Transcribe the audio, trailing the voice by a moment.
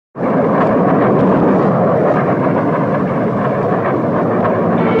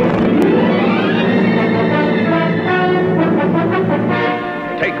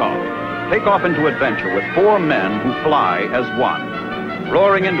take off into adventure with 4 men who fly as one,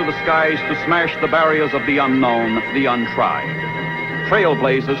 roaring into the skies to smash the barriers of the unknown, the untried.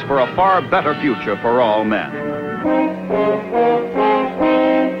 Trailblazers for a far better future for all men.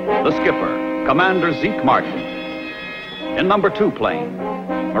 The skipper, Commander Zeke Martin. In number 2 plane,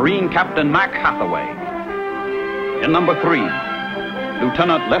 Marine Captain Mac Hathaway. In number 3,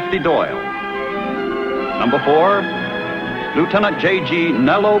 Lieutenant Lefty Doyle. Number 4, Lieutenant J.G.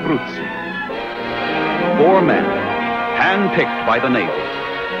 Nello Bruzzi. 4 men, hand-picked by the Navy,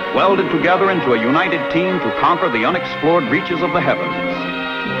 welded together into a united team to conquer the unexplored reaches of the heavens.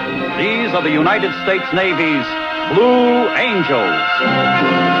 These are the United States Navy's Blue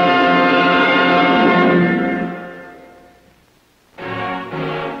Angels.